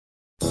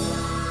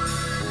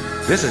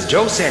This is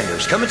Joe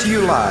Sanders coming to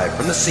you live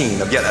from the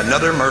scene of yet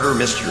another murder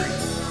mystery.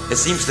 It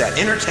seems that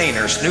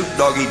entertainer Snoop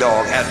Doggy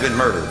Dogg has been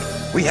murdered.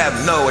 We have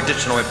no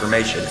additional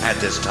information at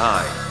this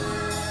time.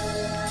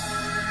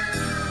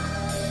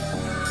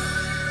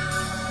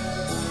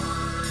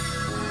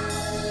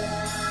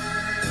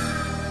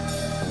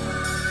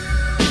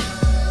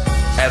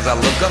 As I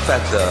look up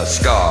at the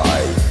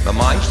sky, my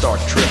mind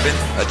starts tripping,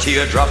 a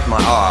tear drops my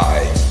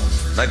eye.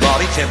 My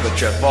body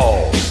temperature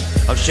falls,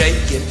 I'm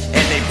shaking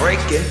and they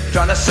breaking,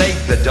 trying to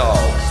save the dog.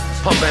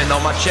 Pumping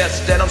on my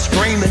chest and I'm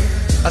screaming,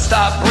 I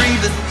stop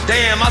breathing,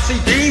 damn I see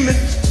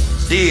demons.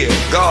 Dear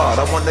God,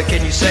 I wonder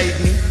can you save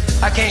me?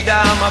 I can't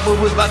die, my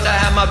boo-boo's about to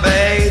have my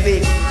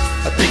baby.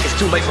 I think it's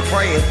too late for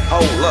praying.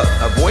 Hold up,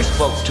 a voice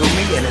spoke to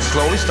me and it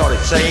slowly started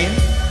saying,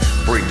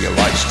 bring your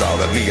lifestyle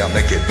to me, I'll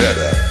make it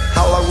better.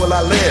 How long will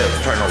I live?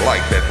 Turn a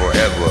life and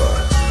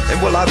forever. And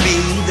will I be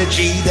the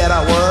G that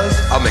I was?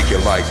 I'll make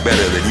your life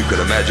better than you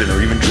could imagine or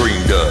even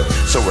dreamed of.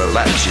 So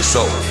relax your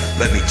soul,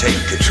 let me take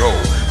control.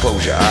 Close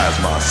your eyes,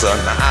 my son,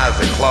 my eyes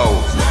are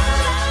closed.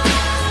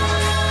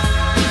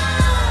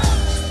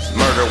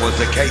 Murder was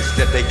the case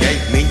that they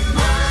gave me.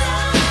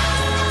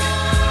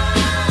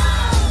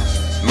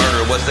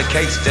 Murder was the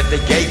case that they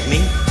gave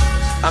me.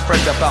 I'm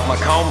fresh up out my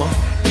coma.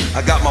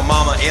 I got my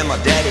mama and my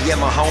daddy and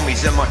my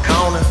homies in my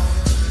corner.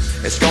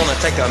 It's gonna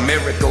take a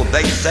miracle,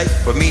 they say,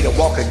 for me to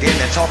walk again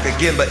and talk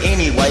again. But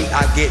anyway,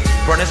 I get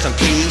burning some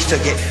keys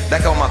to get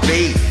back on my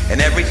feet.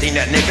 And everything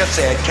that nigga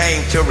said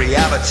came to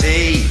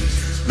reality.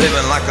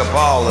 Living like a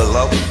baller,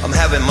 low. I'm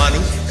having money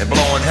and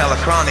blowing hella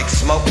chronic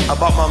smoke. I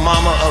bought my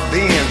mama a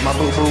Benz, my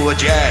boo-boo a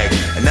Jag.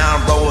 And now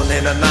I'm rolling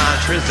in a 9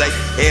 Trizay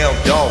L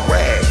Dog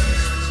Rag.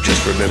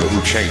 Just remember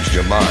who changed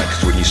your mind,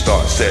 cause when you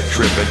start set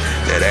tripping,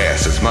 that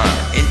ass is mine.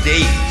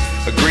 Indeed,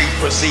 agreed,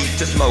 proceed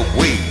to smoke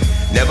weed.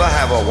 Never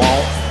have a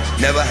want,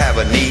 never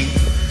have a need.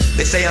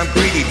 They say I'm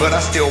greedy, but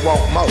I still want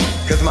more,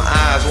 cause my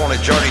eyes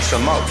wanna journey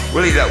some more.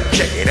 Really though,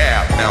 check it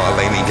out, now I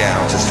lay me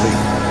down to sleep.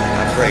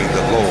 I pray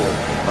the Lord,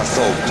 my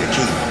soul to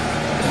keep.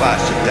 If I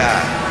should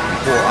die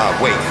before I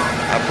wake,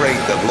 I pray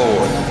the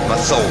Lord, my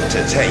soul to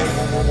take.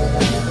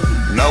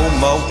 No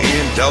more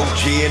Indo,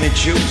 gin and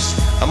juice.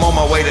 I'm on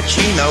my way to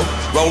Chino,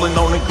 rolling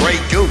on the Grey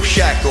Goose,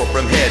 shackled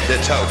from head to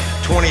toe.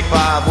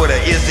 25 with a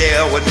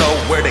Izzel with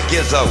nowhere to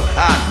gizzo.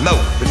 I know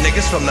the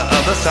niggas from the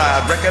other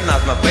side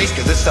recognize my face,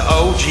 cause it's the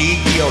OG,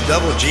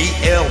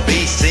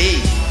 D-O-double-G-L-B-C.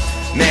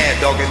 Mad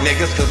dogging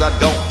niggas cause I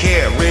don't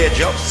care. Red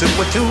jumpsuit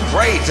with 2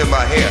 braids in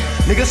my hair.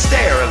 Niggas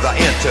stare as I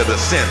enter the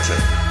center.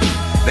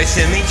 They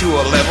send me to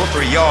a level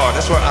 3 yard,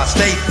 that's where I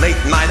stay late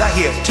night. I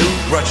hear 2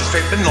 brushes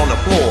scraping on the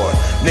floor.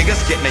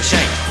 Niggas getting their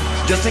shank,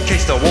 just in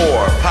case the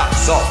war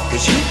pops off,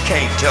 cause you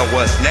can't tell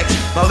what's next.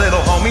 My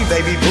little homie,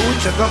 baby boo,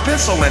 took a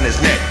pencil in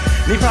his neck,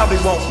 and he probably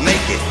won't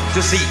make it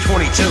to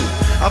C22.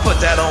 I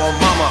put that on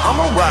mama,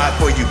 I'ma ride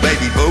for you,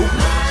 baby boo.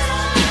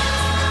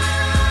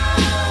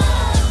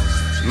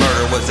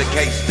 Murder was the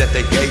case that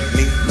they gave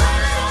me.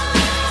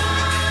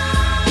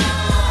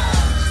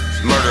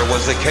 Murder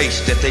was the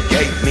case that they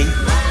gave me.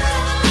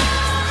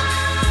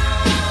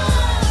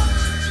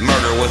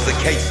 Murder was the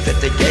case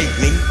that they gave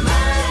me.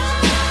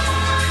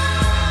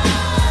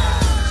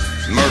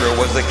 Murder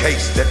was the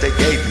case that they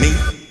gave me.